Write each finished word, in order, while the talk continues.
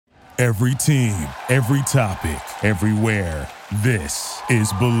Every team, every topic, everywhere. This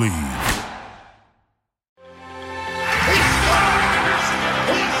is Believe. He scores!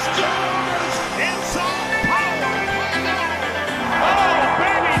 He scores! It's all power! Oh,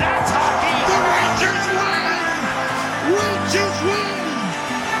 baby, that's hockey! The Rangers win! Rangers win!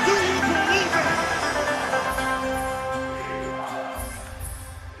 Do you believe it?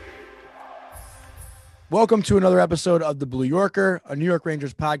 Welcome to another episode of The Blue Yorker, a New York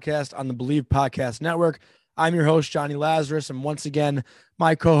Rangers podcast on the Believe Podcast Network. I'm your host, Johnny Lazarus, and once again,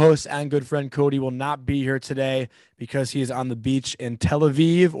 my co-host and good friend Cody will not be here today because he is on the beach in Tel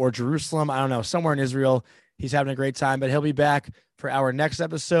Aviv or Jerusalem. I don't know, somewhere in Israel. He's having a great time, but he'll be back for our next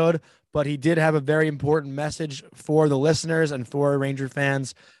episode. But he did have a very important message for the listeners and for Ranger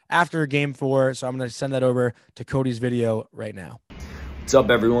fans after Game 4, so I'm going to send that over to Cody's video right now. What's up,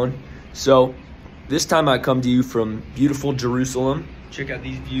 everyone? So this time I come to you from beautiful Jerusalem. Check out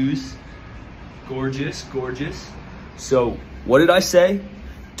these views. Gorgeous, gorgeous. So what did I say?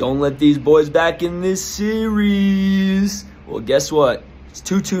 Don't let these boys back in this series. Well, guess what? It's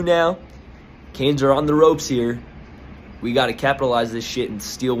 2-2 now. Canes are on the ropes here. We got to capitalize this shit and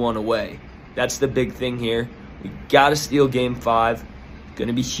steal one away. That's the big thing here. We got to steal Game 5. It's going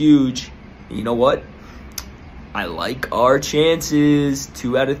to be huge. And you know what? I like our chances.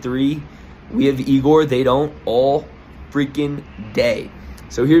 2 out of 3. We have Igor. They don't all freaking day.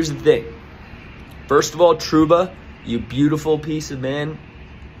 So here's the thing. First of all, Trouba, you beautiful piece of man.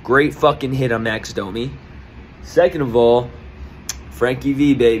 Great fucking hit on Max Domi. Second of all, Frankie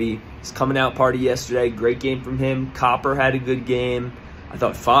V, baby. He's coming out party yesterday. Great game from him. Copper had a good game. I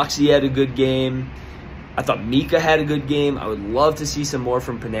thought Foxy had a good game. I thought Mika had a good game. I would love to see some more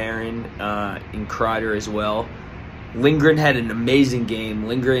from Panarin and Kreider as well. Lindgren had an amazing game.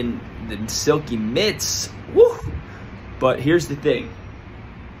 Lindgren, the silky mitts. Woo! But here's the thing.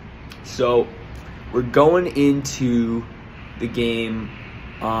 So we're going into the game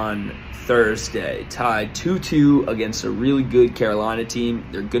on Thursday, tied 2-2 against a really good Carolina team.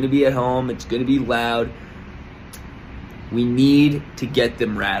 They're going to be at home. It's going to be loud. We need to get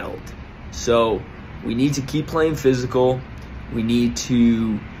them rattled. So we need to keep playing physical. We need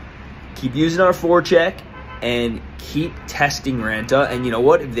to keep using our forecheck and keep testing Ranta. And you know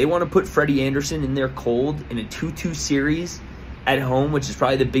what? If they want to put Freddie Anderson in there cold in a 2-2 series at home, which is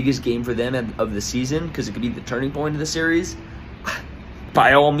probably the biggest game for them of the season because it could be the turning point of the series,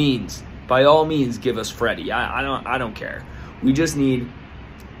 by all means, give us Freddie. I don't care. We just need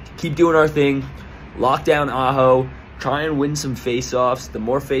to keep doing our thing, lock down Aho, try and win some face-offs. The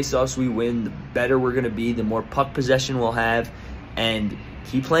more face-offs we win, the better we're going to be, the more puck possession we'll have, and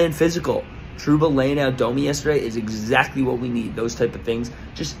keep playing physical. Trouba laying out Domi yesterday is exactly what we need, those type of things.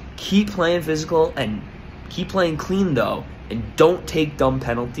 Just keep playing physical and keep playing clean, though, and don't take dumb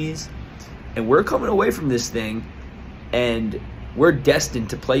penalties. And we're coming away from this thing, and we're destined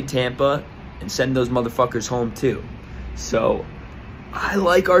to play Tampa and send those motherfuckers home, too. So I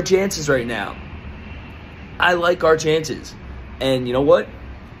like our chances right now. I like our chances. And you know what?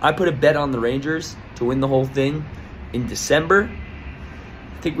 I put a bet on the Rangers to win the whole thing in December.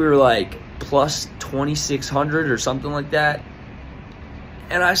 I think we were like plus 2,600 or something like that.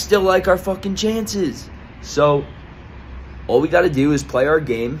 And I still like our fucking chances. So all we got to do is play our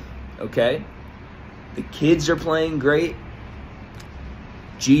game, okay? The kids are playing great.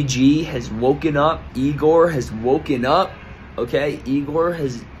 GG has woken up. Igor has woken up, okay? Igor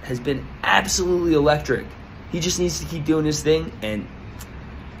has been absolutely electric. He just needs to keep doing his thing, and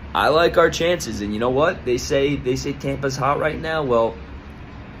I like our chances. And you know what? They say Tampa's hot right now. Well,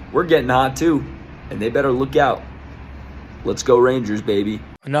 we're getting hot too, and they better look out. Let's go Rangers, baby.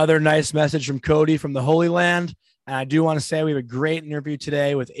 Another nice message from Cody from the Holy Land. And I do want to say we have a great interview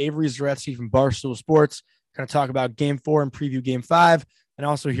today with Avery Zaretsky from Barstool Sports. Going to talk about Game 4 and preview Game 5, and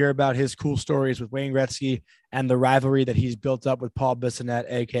also hear about his cool stories with Wayne Gretzky and the rivalry that he's built up with Paul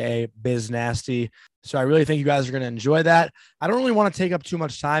Bissonnette, a.k.a. Biz Nasty. So I really think you guys are going to enjoy that. I don't really want to take up too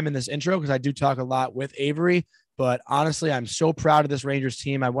much time in this intro because I do talk a lot with Avery, but honestly, I'm so proud of this Rangers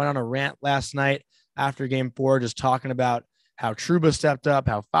team. I went on a rant last night after Game 4 just talking about how Trouba stepped up,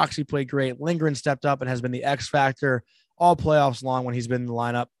 how Foxy played great, Lindgren stepped up and has been the X factor all playoffs long when he's been in the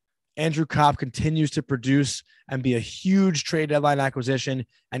lineup. Andrew Kopp continues to produce and be a huge trade deadline acquisition,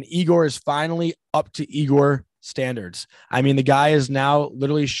 and Igor is finally up to Igor standards. I mean, the guy is now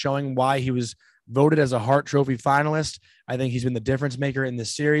literally showing why he was voted as a Hart Trophy finalist. I think he's been the difference maker in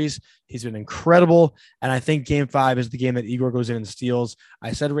this series. He's been incredible, and I think Game 5 is the game that Igor goes in and steals.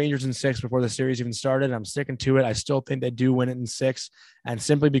 I said Rangers in 6 before the series even started, and I'm sticking to it. I still think they do win it in 6, and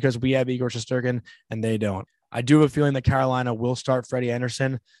simply because we have Igor Shesterkin and they don't. I do have a feeling that Carolina will start Freddie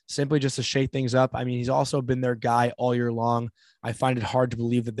Anderson simply just to shake things up. I mean, he's also been their guy all year long. I find it hard to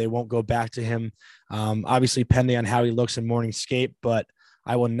believe that they won't go back to him. Obviously, pending on how he looks in morning skate, but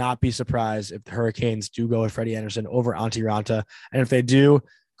I will not be surprised if the Hurricanes do go with Freddie Anderson over Antti Ranta. And if they do,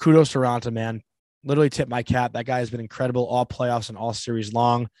 kudos to Ranta, man. Literally tip my cap. That guy has been incredible all playoffs and all series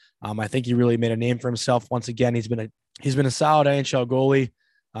long. I think he really made a name for himself. Once again, he's been a solid NHL goalie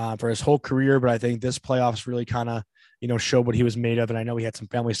for his whole career, but I think this playoffs really kind of, showed what he was made of. And I know he had some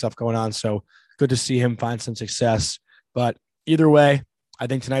family stuff going on, so good to see him find some success. But either way, I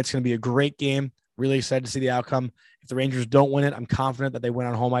think tonight's going to be a great game. Really excited to see the outcome. If the Rangers don't win it, I'm confident that they win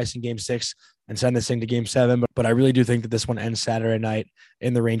on home ice in Game 6 and send this thing to Game 7. But I really do think that this one ends Saturday night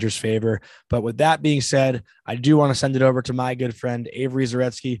in the Rangers' favor. But with that being said, I do want to send it over to my good friend, Avery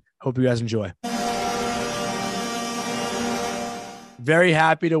Zaretsky. Hope you guys enjoy. Very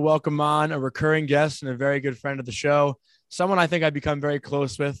happy to welcome on a recurring guest and a very good friend of the show. Someone I think I've become very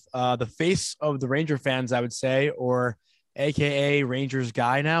close with, the face of the Ranger fans, I would say, or AKA Rangers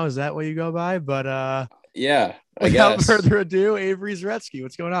guy now. Is that what you go by? But yeah, without further ado, Avery Zaretsky.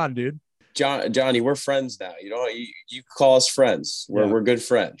 What's going on, dude? Johnny, we're friends now. You call us friends. We're good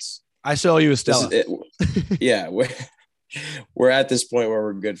friends. I saw you with Stella. Yeah, we're at this point where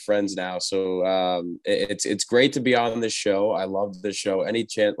we're good friends now. So it's great to be on this show. I love this show. Any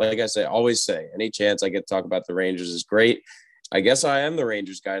chance, like I always say, any chance I get to talk about the Rangers is great. I guess I am the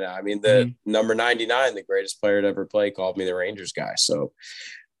Rangers guy now. I mean, the number 99, the greatest player to ever play, called me the Rangers guy. So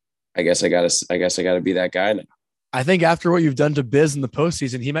I guess I gotta be that guy now. I think after what you've done to Biz in the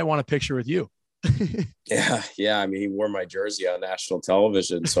postseason, he might want a picture with you. Yeah. I mean, he wore my jersey on national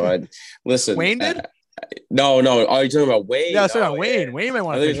television. So I'd listen. Wayne did? No. Oh, you're talking about Wayne? Yeah, I was talking about Wayne. Wayne might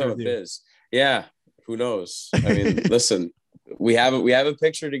want a picture with you. Biz. Yeah. Who knows? I mean, listen, we have a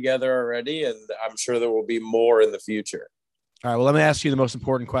picture together already, and I'm sure there will be more in the future. All right. Well, let me ask you the most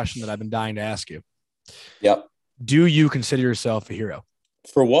important question that I've been dying to ask you. Yep. Do you consider yourself a hero?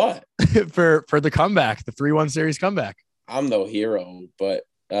 For what? for the comeback, the 3-1 series comeback. I'm no hero, but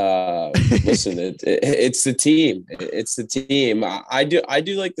listen, it's the team. It's the team. I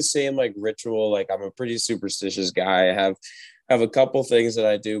do like the same like ritual. Like, I'm a pretty superstitious guy. I have a couple things that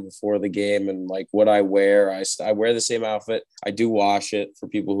I do before the game, and like what I wear. I wear the same outfit. I do wash it for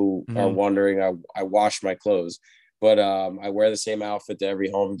people who are wondering. I wash my clothes. But I wear the same outfit to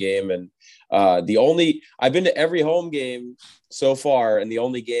every home game. And I've been to every home game so far, and the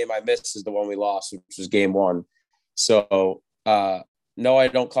only game I missed is the one we lost, which was Game 1. So no, I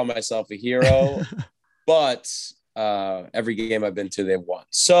don't call myself a hero, but every game I've been to, they've won.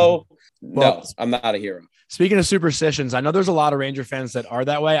 So no, I'm not a hero. Speaking of superstitions, I know there's a lot of Ranger fans that are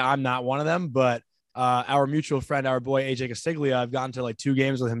that way. I'm not one of them, but our mutual friend, our boy AJ Castiglia, I've gotten to like 2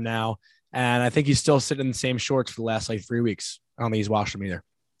 games with him now. And I think he's still sitting in the same shorts for the last like 3 weeks. I don't think he's washed them either.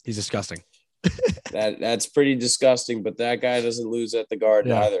 He's disgusting. That's pretty disgusting, but that guy doesn't lose at the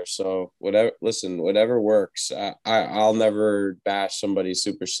Garden either. So whatever works. I'll never bash somebody's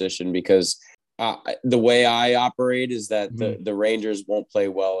superstition, because the way I operate is that the Rangers won't play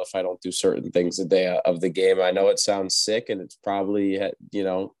well if I don't do certain things the day of the game. I know it sounds sick, and it's probably,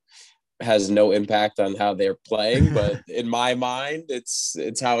 has no impact on how they're playing, but in my mind,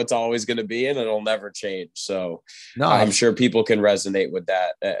 it's how it's always going to be, and it'll never change. So I'm sure people can resonate with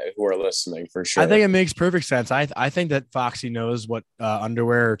that who are listening, for sure. I think it makes perfect sense. I think that Foxy knows what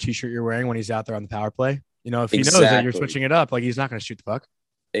underwear or t-shirt you're wearing when he's out there on the power play. If he knows that you're switching it up, like, he's not going to shoot the puck.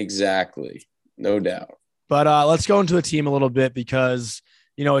 Exactly. No doubt. But let's go into the team a little bit, because,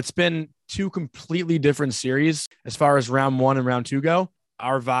 it's been 2 completely different series as far as round 1 and round 2 go.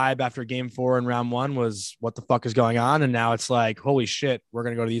 Our vibe after Game 4 in round 1 was, what the fuck is going on? And now it's like, holy shit, we're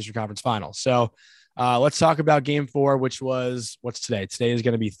going to go to the Eastern Conference Finals. So let's talk about Game 4, which was, what's today? Today is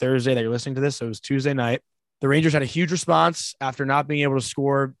going to be Thursday that you're listening to this. So it was Tuesday night. The Rangers had a huge response after not being able to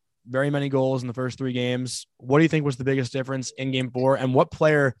score very many goals in the first 3 games. What do you think was the biggest difference in Game 4? And what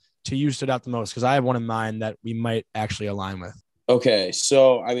player to you stood out the most? Because I have one in mind that we might actually align with. Okay,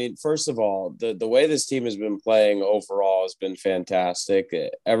 so I mean, first of all, the way this team has been playing overall has been fantastic.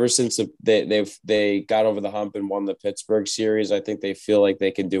 Ever since they got over the hump and won the Pittsburgh series, I think they feel like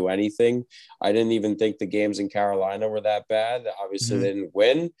they can do anything. I didn't even think the games in Carolina were that bad. Obviously, they didn't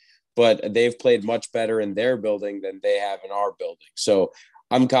win, but they've played much better in their building than they have in our building. So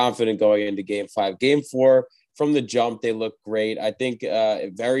I'm confident going into Game 5. Game 4, from the jump, they look great. I think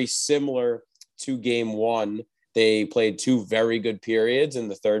very similar to Game 1. They played 2 very good periods. In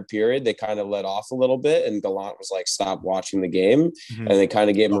the third period, they kind of let off a little bit, and Gallant was like, stop watching the game. And they kind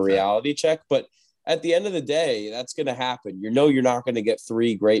of gave him a reality check. But at the end of the day, that's going to happen. You're not going to get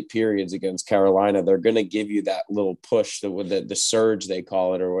 3 great periods against Carolina. They're going to give you that little push, the surge they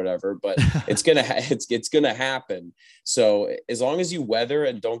call it or whatever. But it's going to happen. So as long as you weather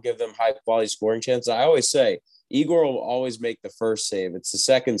and don't give them high quality scoring chances, I always say Igor will always make the first save. It's the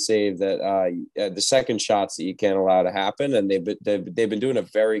second save that the second shots that you can't allow to happen, and they've been doing a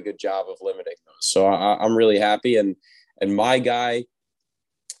very good job of limiting those. So I'm really happy. And my guy,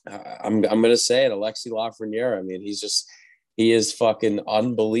 I'm going to say it, Alexis Lafreniere. I mean, he is fucking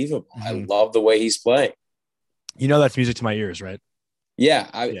unbelievable. Mm-hmm. I love the way he's playing. That's music to my ears, right?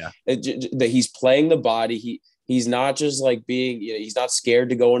 Yeah. He's playing the body. He's not just like he's not scared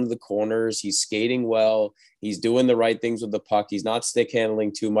to go into the corners. He's skating well. He's doing the right things with the puck. He's not stick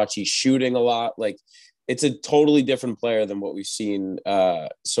handling too much. He's shooting a lot. Like, it's a totally different player than what we've seen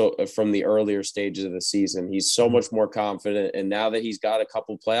from the earlier stages of the season. He's so much more confident, and now that he's got a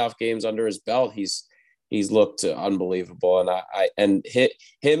couple playoff games under his belt, he's looked unbelievable. And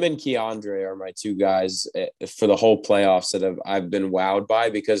him and Keandre are my 2 guys for the whole playoffs that I've been wowed by,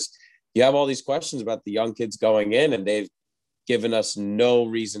 because you have all these questions about the young kids going in, and they've given us no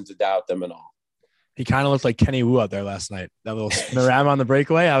reason to doubt them at all. He kind of looked like Kenny Wu out there last night. That little ram on the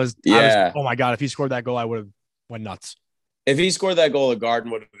breakaway. I was, oh my God, if he scored that goal, I would have went nuts. If he scored that goal, the Garden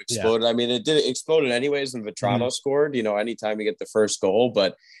would have exploded. Yeah. I mean, it did explode anyways when Vetrano scored, anytime you get the first goal.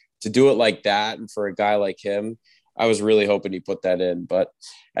 But to do it like that, and for a guy like him, I was really hoping he put that in. But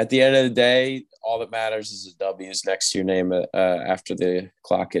at the end of the day, all that matters is a W is next to your name after the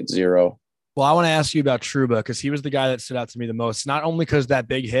clock hits 0. Well, I want to ask you about Trouba, because he was the guy that stood out to me the most, not only because that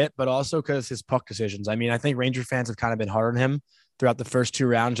big hit, but also because his puck decisions. I mean, I think Ranger fans have kind of been hard on him throughout the first 2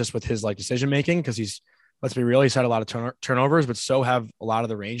 rounds just with his decision-making, because let's be real, he's had a lot of turnovers, but so have a lot of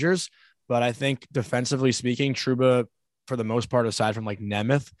the Rangers. But I think defensively speaking, Trouba, for the most part, aside from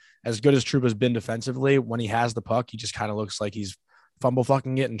Nemeth, as good as Trouba's been defensively, when he has the puck, he just kind of looks like he's fumble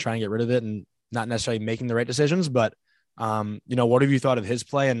fucking it and trying to get rid of it and not necessarily making the right decisions. But what have you thought of his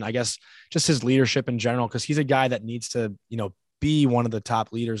play, and I guess just his leadership in general? Because he's a guy that needs to, be one of the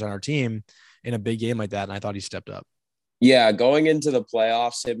top leaders on our team in a big game like that. And I thought he stepped up. Yeah. Going into the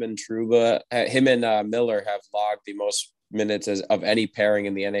playoffs, him and Miller have logged the most minutes of any pairing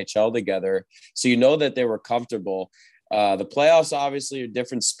in the NHL together. So, that they were comfortable. The playoffs obviously are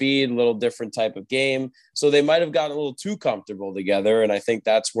different speed, a little different type of game. So they might have gotten a little too comfortable together. And I think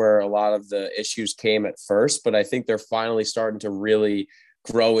that's where a lot of the issues came at first, but I think they're finally starting to really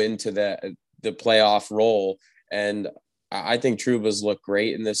grow into the playoff role. And I think Trouba's looked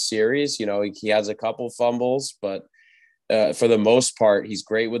great in this series. He has a couple fumbles, but for the most part, he's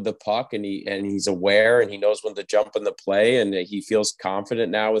great with the puck, and he's aware, and he knows when to jump in the play, and he feels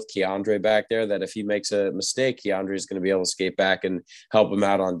confident now with Keandre back there that if he makes a mistake, Keandre is going to be able to skate back and help him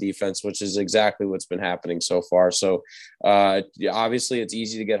out on defense, which is exactly what's been happening so far. So obviously it's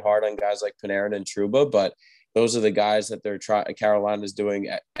easy to get hard on guys like Panarin and Trouba, but those are the guys that Carolina's doing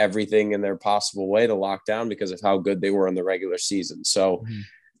everything in their possible way to lock down because of how good they were in the regular season. So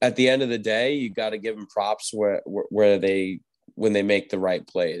at the end of the day, you got to give them props when they make the right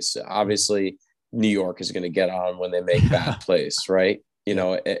plays. Obviously, New York is going to get on when they make bad plays, right?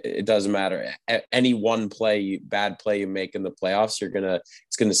 It doesn't matter. Any one bad play you make in the playoffs,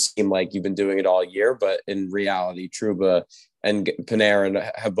 it's going to seem like you've been doing it all year. But in reality, Trouba and Panarin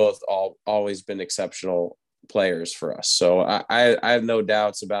have both always been exceptional players for us. So I have no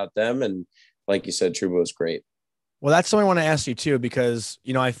doubts about them. And like you said, Trouba was great. Well, that's something I want to ask you too, because,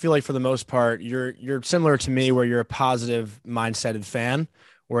 I feel like for the most part, you're similar to me where you're a positive mindseted fan,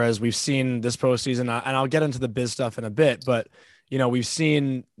 whereas we've seen this postseason, and I'll get into the biz stuff in a bit, but, we've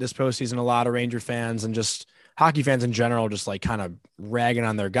seen this postseason a lot of Ranger fans and just hockey fans in general, just kind of ragging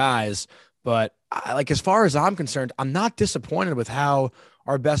on their guys. But as far as I'm concerned, I'm not disappointed with how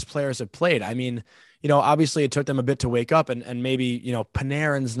our best players have played. I mean, obviously it took them a bit to wake up and maybe,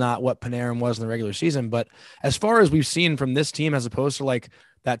 Panarin's not what Panarin was in the regular season, but as far as we've seen from this team, as opposed to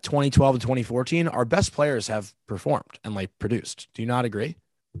that 2012 to 2014, our best players have performed and produced. Do you not agree?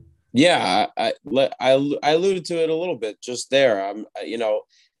 Yeah. I alluded to it a little bit just there.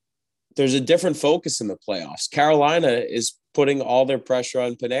 There's a different focus in the playoffs. Carolina is putting all their pressure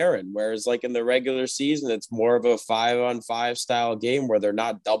on Panarin, whereas in the regular season, it's more of a 5-on-5 style game where they're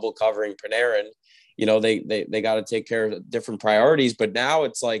not double covering Panarin. They got to take care of different priorities, but now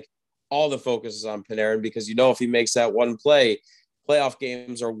it's all the focus is on Panarin because, if he makes that one play, playoff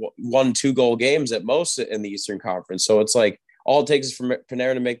games are 1-2 goal games at most in the Eastern Conference. So it's all it takes is for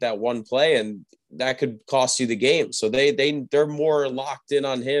Panarin to make that one play, and that could cost you the game. So they're more locked in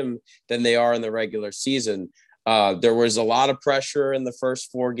on him than they are in the regular season. There was a lot of pressure in the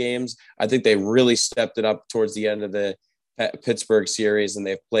first 4 games. I think they really stepped it up towards the end of the Pittsburgh series, and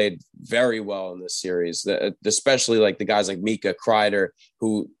they've played very well in this series, especially like the guys like Mika Kreider,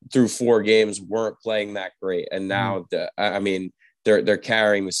 who through 4 games weren't playing that great. And now, they're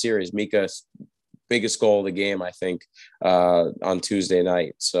carrying the series. Mika's biggest goal of the game, I think, on Tuesday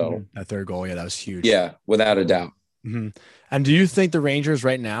night. So that third goal, that was huge. Yeah, without a doubt. Mm-hmm. And do you think the Rangers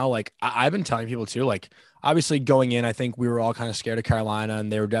right now, like I've been telling people too, like obviously going in, I think we were all kind of scared of Carolina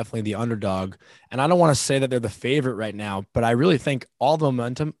and they were definitely the underdog. And I don't want to say that they're the favorite right now, but I really think all the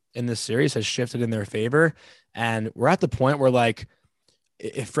momentum in this series has shifted in their favor. And we're at the point where like,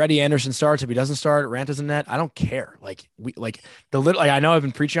 if Freddie Anderson starts, if he doesn't start, Rant is in net, I don't care. Like I know I've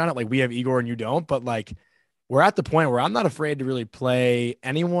been preaching on it. Like we have Igor and you don't, but like, we're at the point where I'm not afraid to really play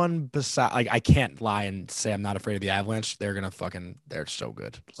anyone beside. Like I can't lie and say I'm not afraid of the Avalanche. They're so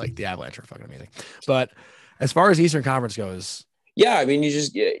good. Like the Avalanche are fucking amazing. But as far as Eastern Conference goes, yeah, I mean,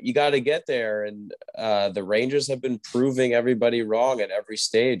 you got to get there, and the Rangers have been proving everybody wrong at every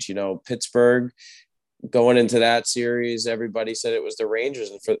stage. Pittsburgh going into that series, everybody said it was the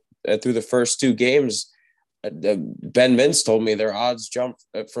Rangers, and through the first 2 games. Ben Mintz told me their odds jumped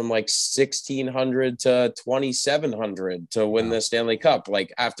from like 1,600 to 2,700 to win the Stanley Cup,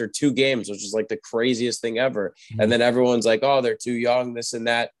 like after 2 games, which is like the craziest thing ever. Mm-hmm. And then everyone's like, oh, they're too young, this and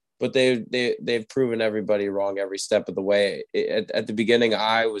that. But they've proven everybody wrong every step of the way. At the beginning,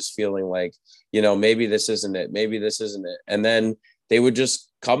 I was feeling like, maybe this isn't it. Maybe this isn't it. And then they would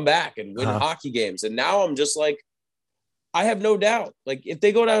just come back and win hockey games. And now I'm just like, I have no doubt. Like if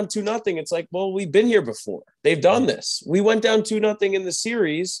they go down 2-0, it's like, well, we've been here before. They've done this. We went down 2-0 in the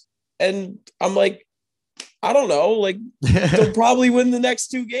series, and I'm like, I don't know. Like they'll probably win the next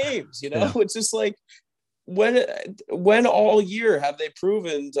 2 games. Yeah. It's just like when all year have they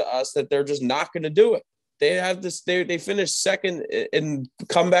proven to us that they're just not going to do it? They have this. They finished second in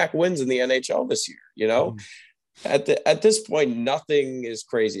comeback wins in the NHL this year. At this point, nothing is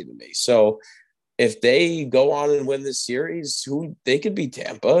crazy to me. So. If they go on and win this series, they could be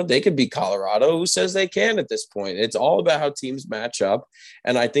Tampa, they could be Colorado. Who says they can at this point? It's all about how teams match up.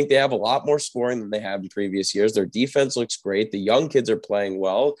 And I think they have a lot more scoring than they have in previous years. Their defense looks great. The young kids are playing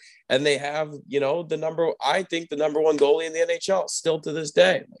well. And they have, the number 1 goalie in the NHL still to this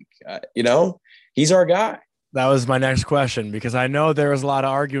day. He's our guy. That was my next question, because I know there was a lot of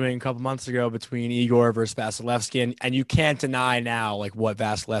arguing a couple months ago between Igor versus Vasilevsky, and you can't deny now like what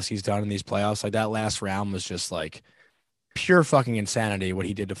Vasilevsky's done in these playoffs. Like that last round was just like pure fucking insanity what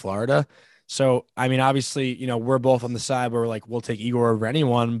he did to Florida. So I mean, obviously, we're both on the side where we'll take Igor over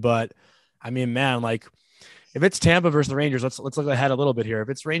anyone, but I mean, man, like if it's Tampa versus the Rangers, let's look ahead a little bit here. If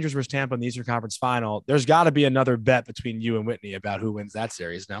it's Rangers versus Tampa in the Eastern Conference Final, there's got to be another bet between you and Whitney about who wins that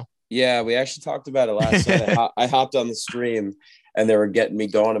series. No. Yeah, we actually talked about it last night. I hopped on the stream and they were getting me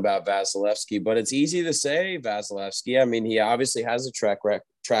going about Vasilevsky, but it's easy to say Vasilevsky. I mean, he obviously has a track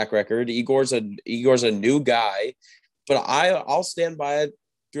record. Igor's a new guy, but I'll stand by it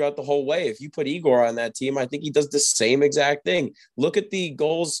throughout the whole way. If you put Igor on that team, I think he does the same exact thing. Look at the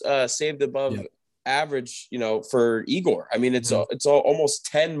goals saved above average, for Igor. I mean, it's almost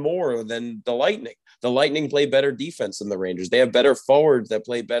 10 more than the Lightning. The Lightning play better defense than the Rangers. They have better forwards that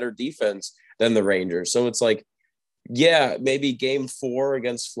play better defense than the Rangers. So it's like, yeah, maybe game 4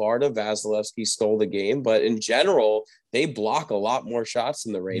 against Florida, Vasilevsky stole the game, but in general, they block a lot more shots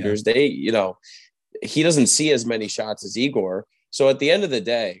than the Rangers. Yeah. He doesn't see as many shots as Igor. So at the end of the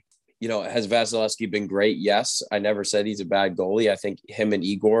day, has Vasilevsky been great? Yes. I never said he's a bad goalie. I think him and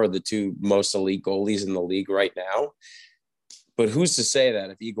Igor are the 2 most elite goalies in the league right now. But who's to say that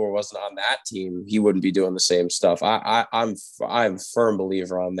if Igor wasn't on that team, he wouldn't be doing the same stuff? I'm a firm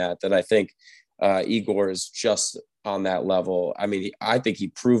believer on that I think Igor is just on that level. I mean, I think he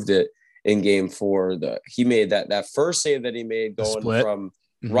proved it in game 4. He made that first save that he made going from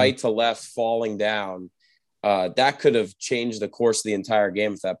right to left, falling down. That could have changed the course of the entire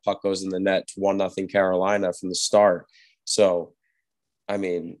game if that puck goes in the net to 1-0 Carolina from the start. So, I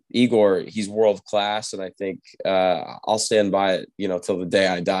mean, Igor, he's world class, and I think I'll stand by it, till the day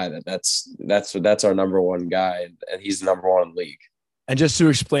I die. That's our number 1 guy, and he's the number 1 in the league. And just to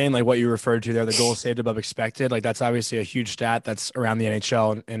explain, like what you referred to there, the goals saved above expected, like that's obviously a huge stat that's around the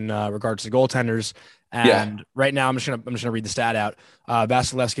NHL in regards to goaltenders. And right now, I'm just gonna read the stat out.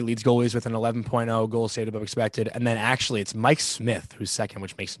 Vasilevsky leads goalies with an 11.0 goals saved above expected, and then actually it's Mike Smith who's second,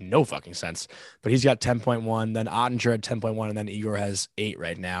 which makes no fucking sense. But he's got 10.1, then Ottinger had 10.1, and then Igor has 8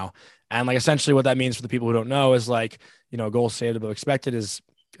 right now. And like essentially what that means for the people who don't know is like goals saved above expected is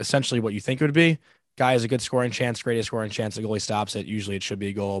essentially what you think it would be. Guy has a good scoring chance, greatest scoring chance. The goalie stops it. Usually it should be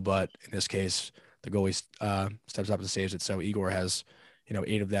a goal, but in this case, the goalie steps up and saves it. So Igor has,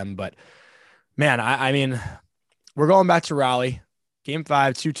 8 of them. But man, I mean, we're going back to Raleigh. Game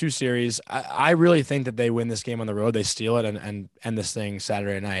 5, 2-2 series. I really think that they win this game on the road. They steal it and end this thing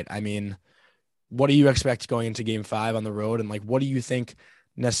Saturday night. I mean, what do you expect going into Game 5 on the road? And like, what do you think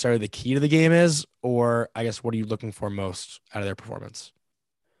necessarily the key to the game is? Or I guess, what are you looking for most out of their performance?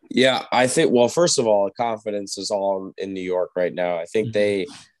 Yeah, I think, well, first of all, confidence is all in New York right now. I think they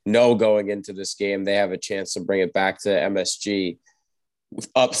know going into this game, they have a chance to bring it back to MSG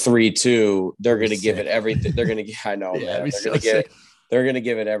up 3-2. They're going to give it everything. They're going to, I know, man. They're going to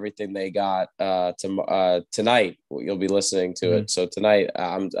give it everything they got tonight. You'll be listening to it. So tonight,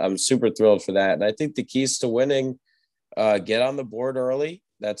 I'm super thrilled for that. And I think the keys to winning, get on the board early.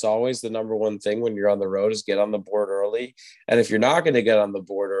 That's always the number one thing when you're on the road is get on the board early. And if you're not going to get on the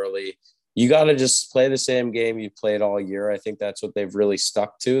board early, you got to just play the same game you played all year. I think that's what they've really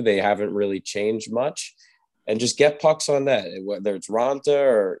stuck to. They haven't really changed much. And just get pucks on net, whether it's Ronta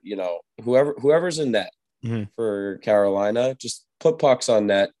or, whoever's in net for Carolina, just put pucks on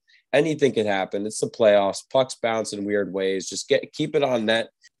net. Anything can happen. It's the playoffs. Pucks bounce in weird ways. Just keep it on net.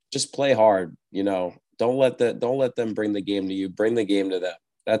 Just play hard. Don't let them bring the game to you. Bring the game to them.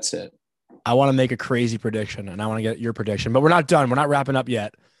 That's it. I want to make a crazy prediction, and I want to get your prediction, but we're not done. We're not wrapping up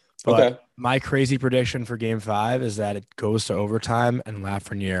yet. But okay. My crazy prediction for Game 5 is that it goes to overtime and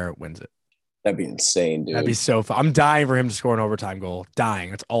Lafreniere wins it. That'd be insane, dude. That'd be so fun. I'm dying for him to score an overtime goal. Dying.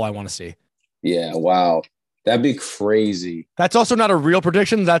 That's all I want to see. Yeah. Wow. That'd be crazy. That's also not a real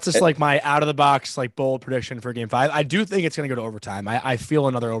prediction. That's just like my out of the box, like bold prediction for Game 5. I do think it's going to go to overtime. I feel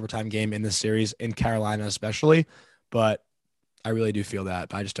another overtime game in this series in Carolina, especially, but I really do feel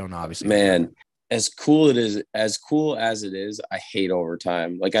that. I just don't know, obviously. Man, as cool as it is, I hate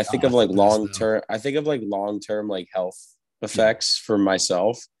overtime. Like I think of like long-term like health effects for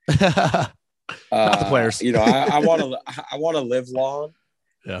myself. Not the players. I want to live long.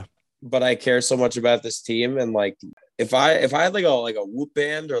 Yeah. But I care so much about this team, and like if I had like a Whoop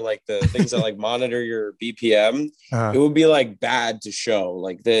band or like the things that like monitor your BPM, it would be like bad to show.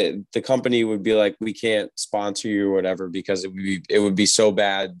 Like the company would be like, we can't sponsor you or whatever because it would be so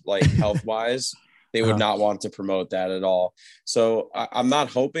bad like health wise. They would not want to promote that at all. So I'm not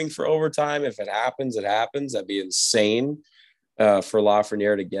hoping for overtime. If it happens, it happens. That'd be insane for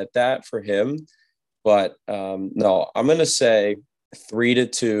Lafreniere to get that for him. But no, I'm gonna say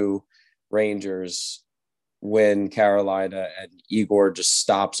 3-2. Rangers win Carolina, and Igor just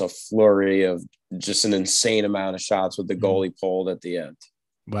stops a flurry of just an insane amount of shots with the goalie pulled at the end.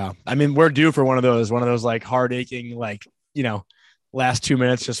 Wow. I mean, we're due for one of those like heart aching, like, last 2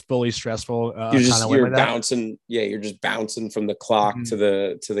 minutes, just fully stressful. You're bouncing. Yeah. You're just bouncing from the clock to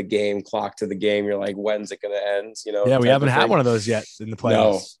the game, clock to the game. You're like, when's it going to end? Yeah. We haven't had one of those yet in the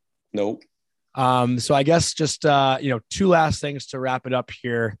playoffs. No. Nope. So I guess just, 2 last things to wrap it up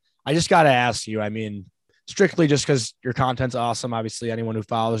here. I just got to ask you, I mean, strictly just because your content's awesome. Obviously, anyone who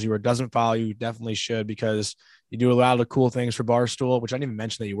follows you or doesn't follow you definitely should, because you do a lot of cool things for Barstool, which I didn't even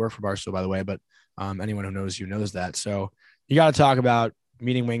mention that you work for Barstool, by the way, but anyone who knows you knows that. So you got to talk about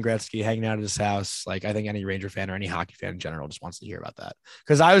meeting Wayne Gretzky, hanging out at his house. Like, I think any Ranger fan or any hockey fan in general just wants to hear about that.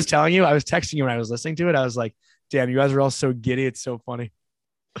 Because I was texting you when I was listening to it. I was like, damn, you guys are all so giddy. It's so funny.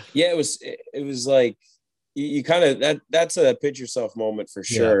 Yeah, it was like, you kind of that's a pinch yourself moment for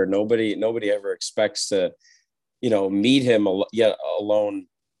sure. Yeah. Nobody ever expects to, meet him yet alone,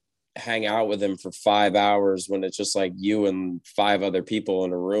 hang out with him for 5 hours when it's just like you and 5 other people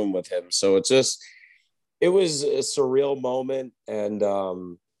in a room with him. So it was a surreal moment, and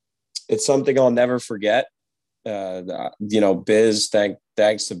it's something I'll never forget. Biz,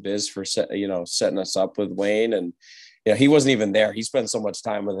 thanks to Biz for setting us up with Wayne, and he wasn't even there. He spent so much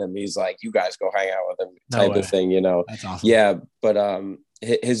time with him. He's like, you guys go hang out with him type of thing, That's awesome. Yeah. But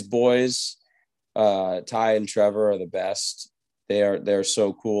his boys, Ty and Trevor, are the best. They're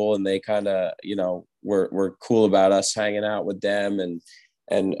so cool. And they kind of, were cool about us hanging out with them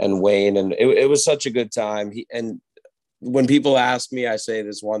and Wayne. And it was such a good time. And when people ask me, I say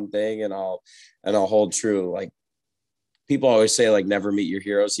this one thing and I'll hold true. Like, people always say, like, never meet your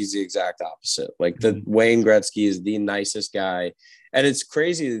heroes. He's the exact opposite. Like, the Wayne Gretzky is the nicest guy. And it's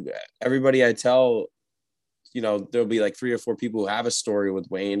crazy. Everybody I tell, there'll be like 3 or 4 people who have a story with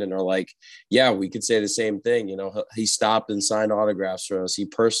Wayne and are like, yeah, we could say the same thing. He stopped and signed autographs for us. He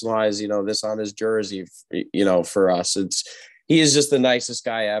personalized, this on his jersey, for us. He is just the nicest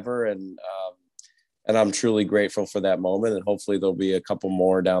guy ever. And I'm truly grateful for that moment. And hopefully there'll be a couple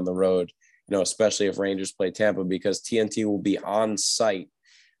more down the road. Especially if Rangers play Tampa, because TNT will be on site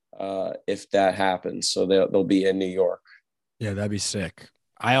if that happens. So they'll be in New York. Yeah, that'd be sick.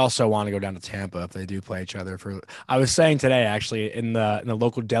 I also want to go down to Tampa if they do play each other. I was saying today, actually, in the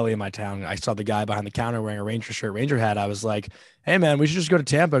local deli in my town, I saw the guy behind the counter wearing a Ranger shirt, Ranger hat. I was like, "Hey, man, we should just go to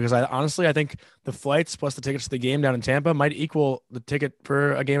Tampa," because I think the flights plus the tickets to the game down in Tampa might equal the ticket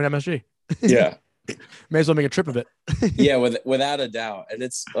for a game at MSG. Yeah. May as well make a trip of it. Yeah, without a doubt. And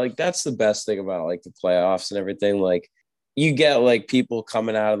it's like that's the best thing about like the playoffs and everything. Like you get like people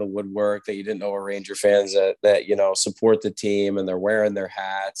coming out of the woodwork that you didn't know were Ranger fans that you know support the team and they're wearing their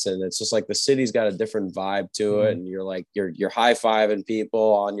hats, and it's just like the city's got a different vibe to it, and you're like you're high-fiving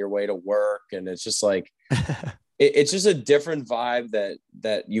people on your way to work, and it's just like it's just a different vibe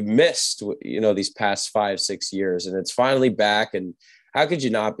that you missed, you know, these past 5-6 years, and it's finally back. And how could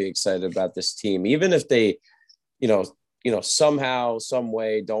you not be excited about this team, even if they, you know, somehow, some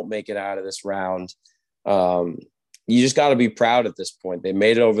way don't make it out of this round? You just got to be proud at this point. They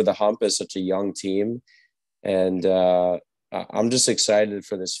made it over the hump as such a young team. And I'm just excited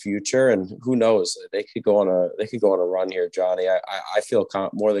for this future. And who knows, they could go on a run here, Johnny. I feel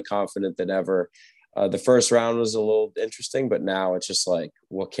more than confident than ever. The first round was a little interesting, but now it's just like,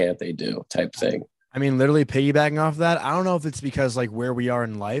 what can't they do type thing. I mean, literally piggybacking off that, I don't know if it's because like where we are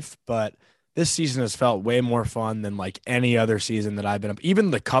in life, but this season has felt way more fun than like any other season that I've been up. Even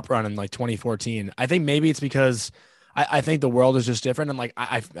the cup run in like 2014. I think maybe it's because I think the world is just different. And like,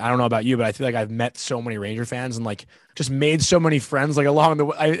 I don't know about you, but I feel like I've met so many Ranger fans and like just made so many friends like along the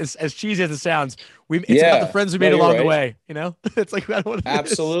way. As cheesy as it sounds, it's about the friends we made along the way, you know? It's like, what it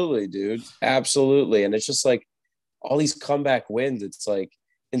absolutely, dude. Absolutely. And it's just like all these comeback wins. It's like,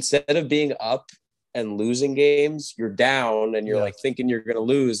 instead of being up and losing games, you're down and you're like thinking you're going to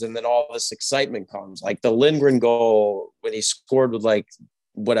lose. And then all this excitement comes, like the Lindgren goal when he scored with like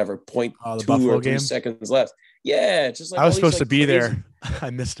whatever 0.2 or 3 seconds left. Yeah. It's just like, I was supposed to be there. I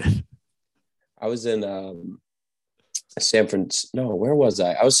missed it. I was in San Francisco. No, where was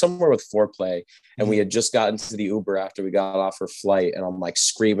I? I was somewhere with Foreplay, and we had just gotten to the Uber after we got off our flight, and I'm like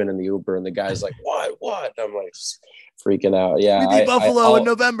screaming in the Uber, and the guy's like, what? And I'm like freaking out. Yeah. We beat Buffalo in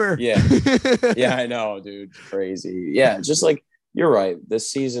November. Yeah. Yeah, I know, dude. Crazy. Yeah. Just like, you're right.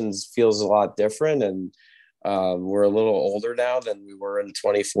 This season feels a lot different, and we're a little older now than we were in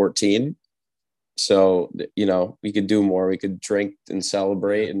 2014. So, you know, we could do more. We could drink and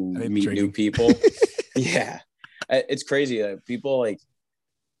celebrate and meet new people. Yeah. It's crazy. People like,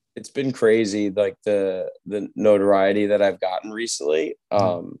 it's been crazy. Like the notoriety that I've gotten recently.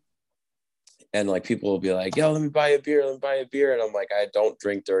 And like people will be like, yo, let me buy a beer. And I'm like, I don't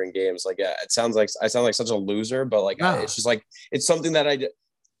drink during games. Like, yeah, it sounds like I sound like such a loser, but like, it's just like, it's something that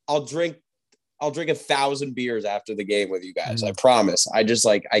I'll drink 1,000 beers after the game with you guys. I promise. I just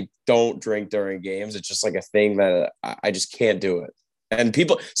like, I don't drink during games. It's just like a thing that I just can't do it. And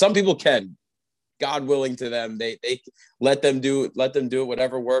some people can, God willing to them. They let them do it,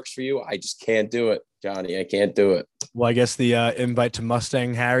 whatever works for you. I just can't do it, Johnny. I can't do it. Well, I guess the invite to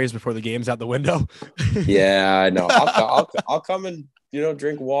Mustang Harry's before the game's out the window. Yeah, I know. I'll come and, you know,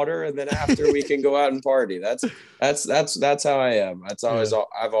 drink water, and then after we can go out and party. That's how I am. That's always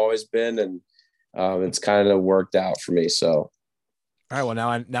I've always been, and it's kind of worked out for me. So, all right. Well,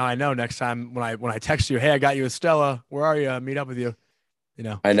 now I know. Next time when I text you, hey, I got you with Stella. Where are you? Meet up with you. You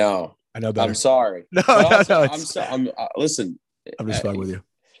know. I know better. I'm sorry. No. Listen. I'm just fucking with you.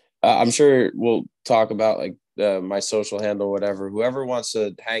 I'm sure we'll talk about like my social handle, whatever. Whoever wants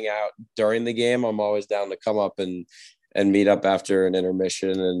to hang out during the game, I'm always down to come up and meet up after an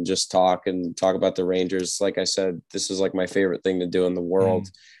intermission and just talk about the Rangers. Like I said, this is like my favorite thing to do in the world.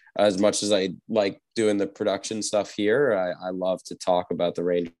 As much as I like doing the production stuff here, I love to talk about the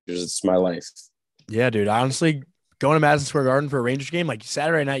Rangers. It's my life. Yeah, dude. Honestly, going to Madison Square Garden for a Rangers game, like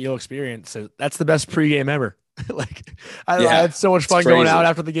Saturday night, you'll experience. So that's the best pregame ever. Like I had so much fun going out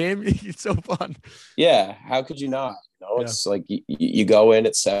after the game. It's so fun. Yeah. How could you not? You know, it's like you go in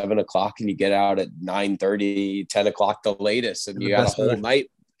at 7:00 and you get out at 9:30, 10:00, the latest, and you got a whole night.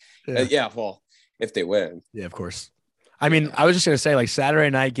 Yeah. Well, if they win. Yeah, of course. I mean, I was just going to say, like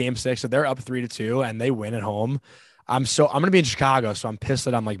Saturday night game 6, so they're up 3-2 and they win at home. I'm going to be in Chicago, so I'm pissed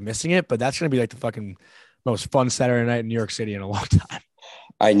that I'm like missing it, but that's going to be like the fucking most fun Saturday night in New York City in a long time.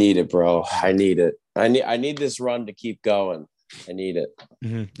 I need it, bro. I need it. I need this run to keep going. I need it.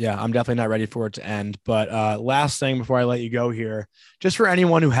 Mm-hmm. Yeah, I'm definitely not ready for it to end. But last thing before I let you go here, just for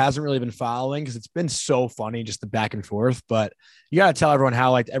anyone who hasn't really been following, because it's been so funny, just the back and forth, but you got to tell everyone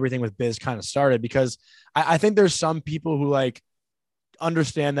how like everything with Biz kind of started, because I think there's some people who like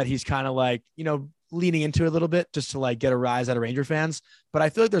understand that he's kind of like, you know, leaning into it a little bit just to like get a rise out of Ranger fans. But I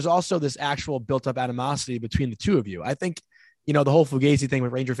feel like there's also this actual built up animosity between the two of you. I think, you know, the whole Fugazi thing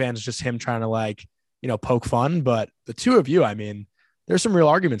with Ranger fans is just him trying to like, you know, poke fun, but the two of you, I mean, there's some real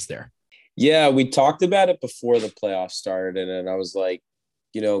arguments there. Yeah, we talked about it before the playoffs started, and I was like,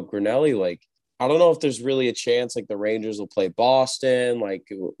 Grinelli, like, I don't know if there's really a chance like the Rangers will play Boston. Like,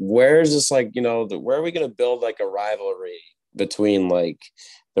 where's this like, where are we going to build like a rivalry between like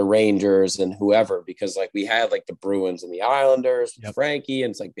the Rangers and whoever? Because like we had like the Bruins and the Islanders with Frankie,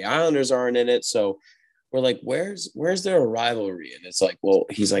 and it's like the Islanders aren't in it. So we're like, where's there a rivalry? And it's like, well,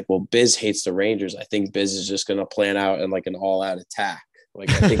 he's like, well, Biz hates the Rangers. I think Biz is just going to plan out in like an all out attack. Like,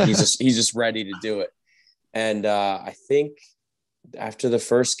 I think he's just ready to do it. And I think after the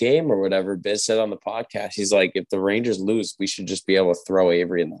first game or whatever, Biz said on the podcast, he's like, if the Rangers lose, we should just be able to throw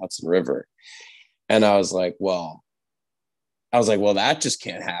Avery in the Hudson River. And I was like, well, that just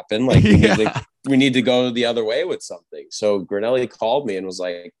can't happen. Like, we need to go the other way with something. So Grinelli called me and was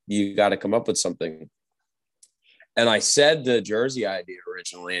like, you got to come up with something. And I said the jersey idea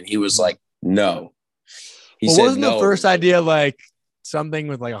originally, and he was like, no. He said wasn't no. the first idea like something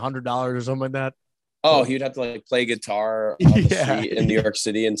with like $100 or something like that? Oh, he would have to like play guitar on the street in New York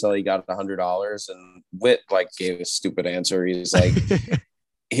City until he got $100. And Witt like gave a stupid answer. He's like,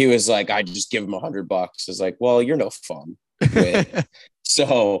 he was like, I just give him $100. It's like, well, you're no fun.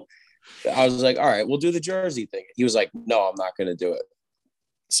 So I was like, all right, we'll do the jersey thing. He was like, no, I'm not going to do it.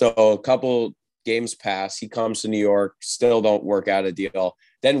 So a couple games pass. He comes to New York, still don't work out a deal.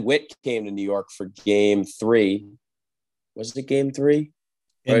 Then Witt came to New York for game 3. Was it game 3?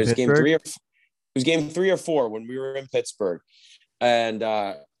 Or it was game 3 or it was game 3 or 4 when we were in Pittsburgh. And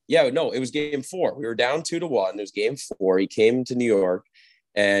it was game 4. We were down 2-1. It was game 4. He came to New York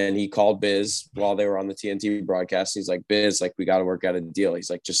and he called Biz while they were on the TNT broadcast. He's like, Biz, like, we got to work out a deal. He's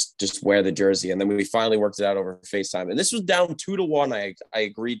like, just wear the jersey. And then we finally worked it out over FaceTime. And this was down 2-1. I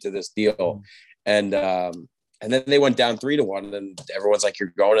agreed to this deal. And then they went down 3-1, and everyone's like,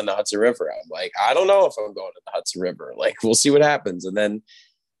 you're going in the Hudson River. I'm like, I don't know if I'm going in the Hudson River. Like, we'll see what happens. And then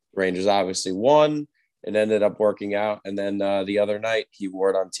Rangers obviously won. It ended up working out. And then the other night he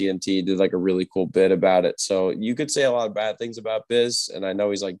wore it on TNT, did like a really cool bit about it. So you could say a lot of bad things about Biz. And I know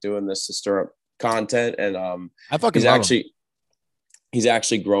he's like doing this to stir up content. And I fucking love him. He's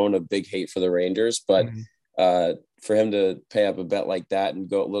actually grown a big hate for the Rangers, but for him to pay up a bet like that and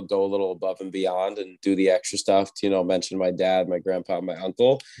go a little above and beyond and do the extra stuff to, mention my dad, my grandpa, my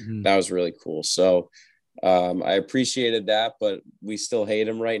uncle, that was really cool. So I appreciated that, but we still hate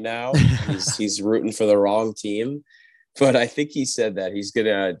him right now. He's rooting for the wrong team, but I think he said that he's going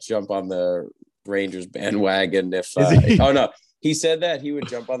to jump on the Rangers bandwagon. He said that he would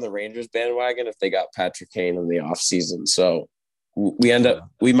jump on the Rangers bandwagon if they got Patrick Kane in the off season. So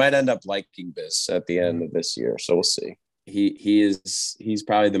we might end up liking Biz at the end of this year. So we'll see. He's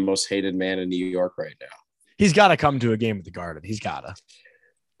probably the most hated man in New York right now. He's got to come to a game at the Garden. He's got to.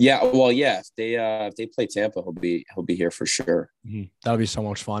 Yeah, well, yeah. If they play Tampa, he'll be here for sure. That'll be so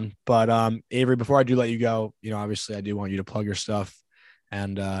much fun. But Avery, before I do let you go, obviously I do want you to plug your stuff,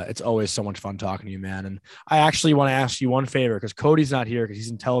 and it's always so much fun talking to you, man. And I actually want to ask you one favor because Cody's not here because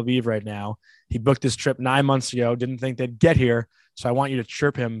he's in Tel Aviv right now. He booked this trip 9 months ago. Didn't think they'd get here, so I want you to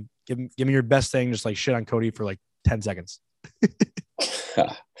chirp him. Give me your best thing. Just like shit on Cody for like 10 seconds.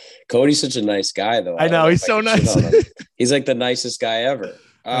 Cody's such a nice guy, though. I know he's so nice. He's like the nicest guy ever.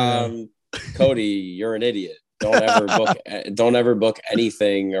 Cody, you're an idiot. Don't ever book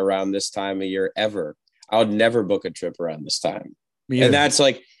anything around this time of year ever. I would never book a trip around this time. And that's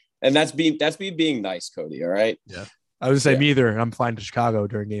me being nice, Cody. All right. Yeah. I was gonna say me either. I'm flying to Chicago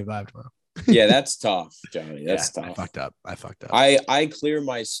during Game 5 tomorrow. Yeah, that's tough, Johnny. That's tough. I fucked up. I clear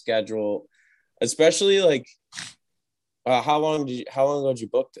my schedule, especially like how long ago did you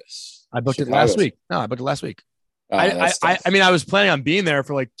book this? I booked it last week. No, I booked it last week. I mean, I was planning on being there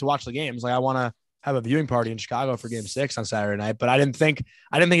for to watch the games. Like I want to have a viewing party in Chicago for Game 6 on Saturday night, but I didn't think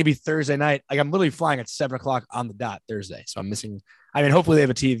it'd be Thursday night. Like I'm literally flying at 7:00 on the dot Thursday. So I'm missing. I mean, hopefully they have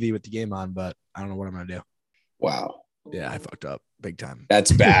a TV with the game on, but I don't know what I'm going to do. Wow. Yeah. I fucked up big time.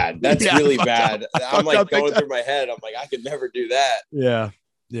 That's bad. That's really bad. I'm like going through my head. I'm like, I could never do that. Yeah.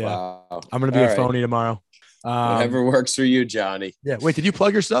 Yeah. Wow. I'm going to be a phony tomorrow. Whatever works for you, Johnny. Yeah. Wait, did you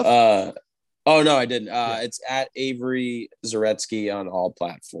plug your stuff? Oh no, I didn't. It's at Avery Zaretsky on all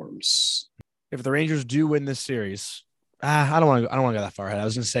platforms. If the Rangers do win this series, I don't want to go that far ahead. I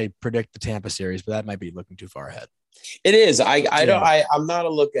was going to say predict the Tampa series, but that might be looking too far ahead. It is. I'm not a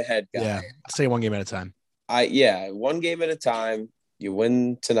look ahead guy. Yeah. Say one game at a time. One game at a time. You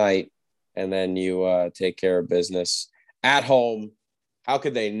win tonight, and then you take care of business at home. How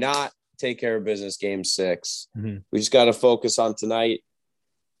could they not take care of business Game 6? Mm-hmm. We just got to focus on tonight.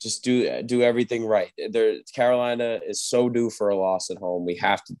 Just do everything right. Carolina is so due for a loss at home. We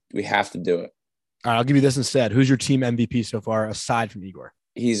have to do it. All right, I'll give you this instead. Who's your team MVP so far, aside from Igor?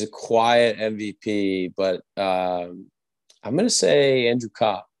 He's a quiet MVP, but I'm going to say Andrew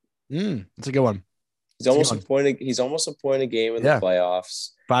Kopp. That's a good one. He's almost a point a game in the playoffs.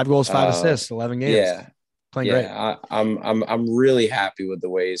 5 goals, 5 assists, 11 games. Yeah, playing great. I'm really happy with the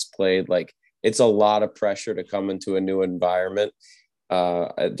way he's played. Like, it's a lot of pressure to come into a new environment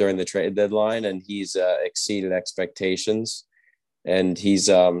during the trade deadline, and he's exceeded expectations. And he's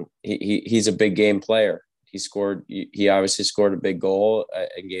a big game player. He obviously scored a big goal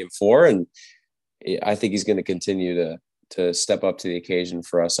in Game 4, and I think he's going to continue to step up to the occasion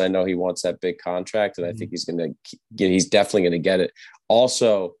for us. I know he wants that big contract, and I think he's definitely going to get it.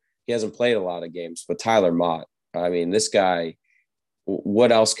 Also, he hasn't played a lot of games, but Tyler Mott, I mean, this guy,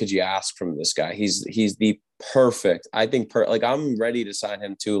 what else could you ask from this guy? He's the perfect, I think, I'm ready to sign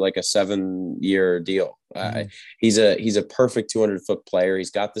him to like a 7-year deal. He's a perfect 200-foot player.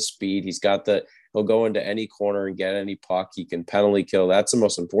 He's got the speed. He'll go into any corner and get any puck. He can penalty kill. That's the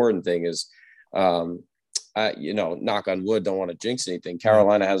most important thing is, knock on wood, don't want to jinx anything.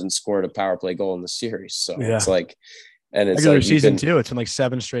 Carolina hasn't scored a power play goal in the series. So it's like, and it's regular like season too. It's in like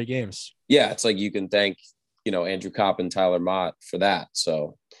 7 straight games. Yeah. It's like, you can thank, Andrew Kopp and Tyler Mott for that.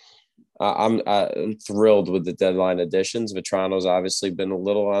 So I'm thrilled with the deadline additions. Vetrano's obviously been a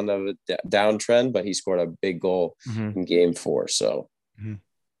little on a downtrend, but he scored a big goal in Game 4. So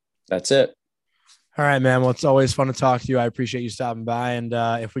that's it. All right, man. Well, it's always fun to talk to you. I appreciate you stopping by. And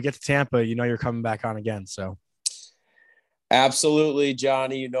if we get to Tampa, you're coming back on again. So absolutely,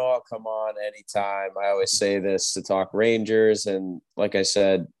 Johnny. I'll come on anytime. I always say this to talk Rangers. And like I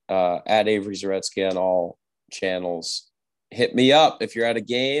said, at Avery Zaretsky on all channels, hit me up. If you're at a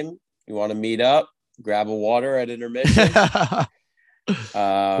game, you want to meet up, grab a water at intermission. With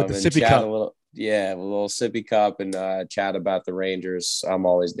the sippy cup. A little sippy cup and chat about the Rangers. I'm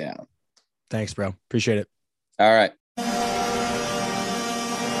always down. Thanks, bro. Appreciate it. All right.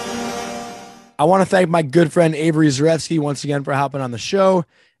 I want to thank my good friend Avery Zaretsky once again for hopping on the show.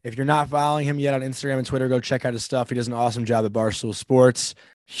 If you're not following him yet on Instagram and Twitter, go check out his stuff. He does an awesome job at Barstool Sports.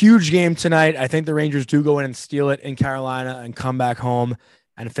 Huge game tonight. I think the Rangers do go in and steal it in Carolina and come back home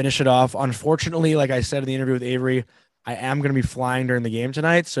and finish it off. Unfortunately, like I said in the interview with Avery, I am going to be flying during the game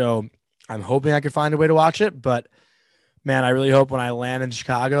tonight, so I'm hoping I can find a way to watch it. But man, I really hope when I land in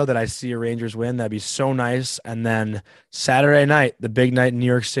Chicago that I see a Rangers win. That'd be so nice. And then Saturday night, the big night in New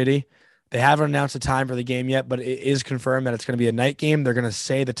York City. They haven't announced a time for the game yet, but it is confirmed that it's going to be a night game. They're going to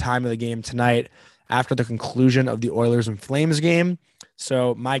say the time of the game tonight after the conclusion of the Oilers and Flames game.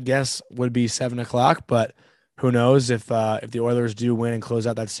 So my guess would be 7:00, but who knows if the Oilers do win and close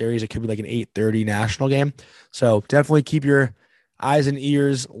out that series, it could be like an 8:30 national game. So definitely keep your eyes and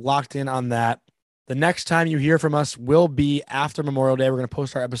ears locked in on that. The next time you hear from us will be after Memorial Day. We're going to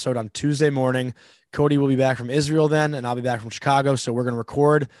post our episode on Tuesday morning. Cody will be back from Israel then, and I'll be back from Chicago. So we're going to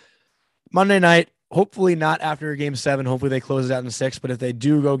record Monday night, hopefully not after Game 7. Hopefully they close it out in 6. But if they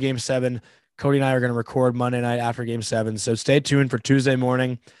do go Game 7, Cody and I are going to record Monday night after Game 7. So stay tuned for Tuesday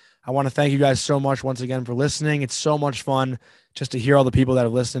morning. I want to thank you guys so much once again for listening. It's so much fun just to hear all the people that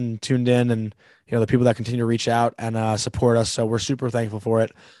have listened, tuned in, and the people that continue to reach out and support us. So we're super thankful for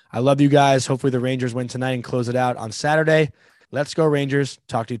it. I love you guys. Hopefully the Rangers win tonight and close it out on Saturday. Let's go Rangers.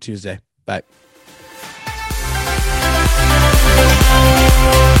 Talk to you Tuesday. Bye.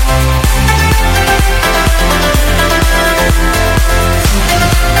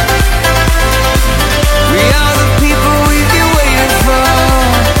 We are the people we've been waiting for.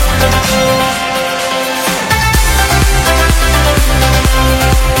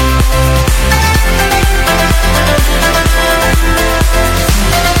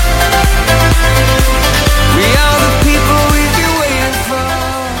 We are the people we've been waiting for.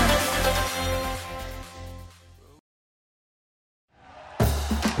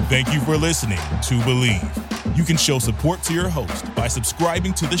 Thank you for listening to Believe. You can show support to your host by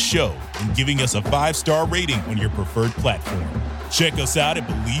subscribing to the show and giving us a 5-star rating on your preferred platform. Check us out at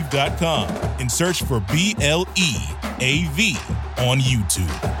Believe.com and search for BLEAV on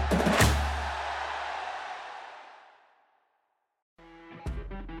YouTube.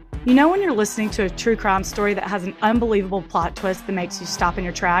 You know when you're listening to a true crime story that has an unbelievable plot twist that makes you stop in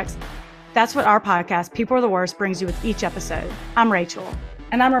your tracks? That's what our podcast, People Are the Worst, brings you with each episode. I'm Rachel.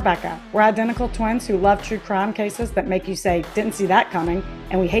 And I'm Rebecca. We're identical twins who love true crime cases that make you say, didn't see that coming,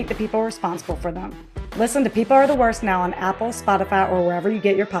 and we hate the people responsible for them. Listen to People Are the Worst now on Apple, Spotify, or wherever you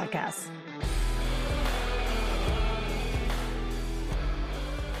get your podcasts.